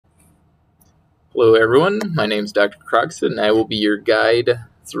Hello everyone, my name is Dr. Krogson and I will be your guide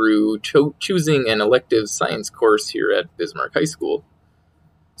through choosing an elective science course here at Bismarck High School.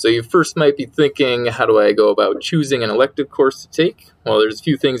 So you first might be thinking, how do I go about choosing an elective course to take? Well, there's a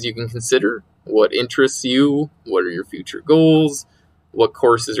few things you can consider. What interests you? What are your future goals? What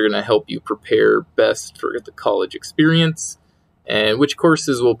courses are going to help you prepare best for the college experience? And which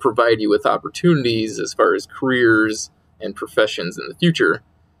courses will provide you with opportunities as far as careers and professions in the future?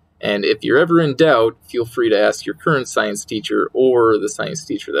 And if you're ever in doubt, feel free to ask your current science teacher or the science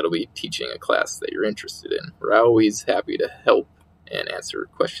teacher that'll be teaching a class that you're interested in. We're always happy to help and answer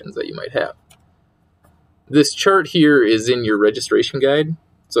questions that you might have. This chart here is in your registration guide,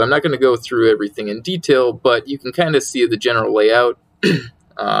 so I'm not going to go through everything in detail, but you can kind of see the general layout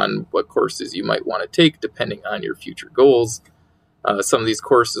on what courses you might want to take depending on your future goals. Some of these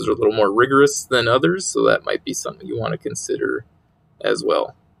courses are a little more rigorous than others, so that might be something you want to consider as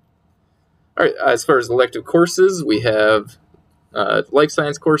well. All right, as far as elective courses, we have life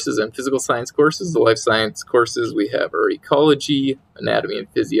science courses and physical science courses. The life science courses we have are ecology, anatomy and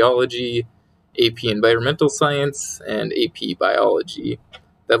physiology, AP environmental science, and AP biology.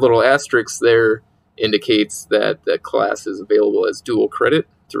 That little asterisk there indicates that the class is available as dual credit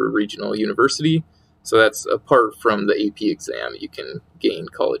through a regional university. So that's apart from the AP exam, you can gain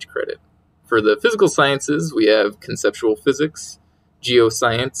college credit. For the physical sciences, we have conceptual physics,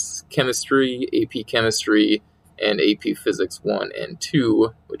 geoscience, chemistry, AP chemistry, and AP physics 1 and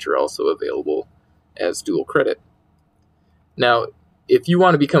 2, which are also available as dual credit. Now, if you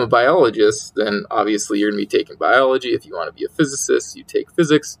want to become a biologist, then obviously you're going to be taking biology. If you want to be a physicist, you take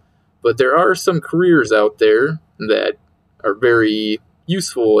physics. But there are some careers out there that are very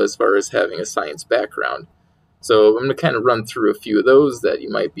useful as far as having a science background. So I'm going to kind of run through a few of those that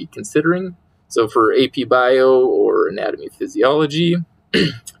you might be considering. So for AP Bio or Anatomy Physiology,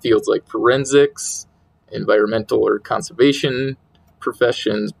 fields like forensics, environmental or conservation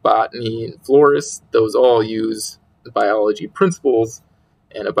professions, botany, and florists, those all use biology principles,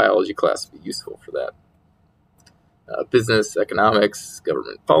 and a biology class would be useful for that. Business, economics,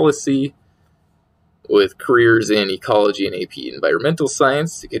 government policy, with careers in ecology and AP environmental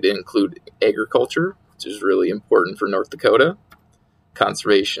science. It could include agriculture, which is really important for North Dakota,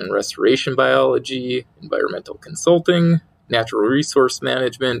 conservation and restoration biology, environmental consulting, natural resource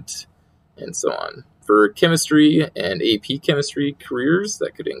management, and so on. For chemistry and AP chemistry careers,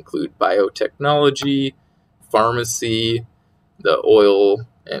 that could include biotechnology, pharmacy, the oil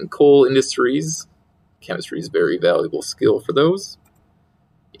and coal industries. Chemistry is a very valuable skill for those.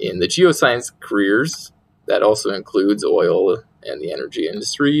 In the geoscience careers, that also includes oil and the energy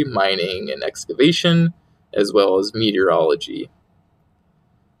industry, mining and excavation, as well as meteorology.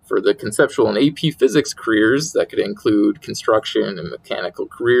 For the conceptual and AP physics careers, that could include construction and mechanical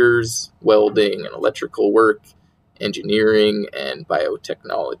careers, welding and electrical work, engineering, and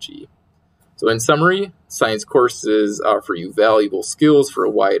biotechnology. So in summary, science courses offer you valuable skills for a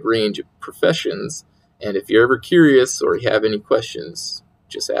wide range of professions, and if you're ever curious or you have any questions,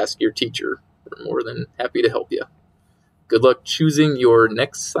 just ask your teacher. We're more than happy to help you. Good luck choosing your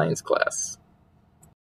next science class.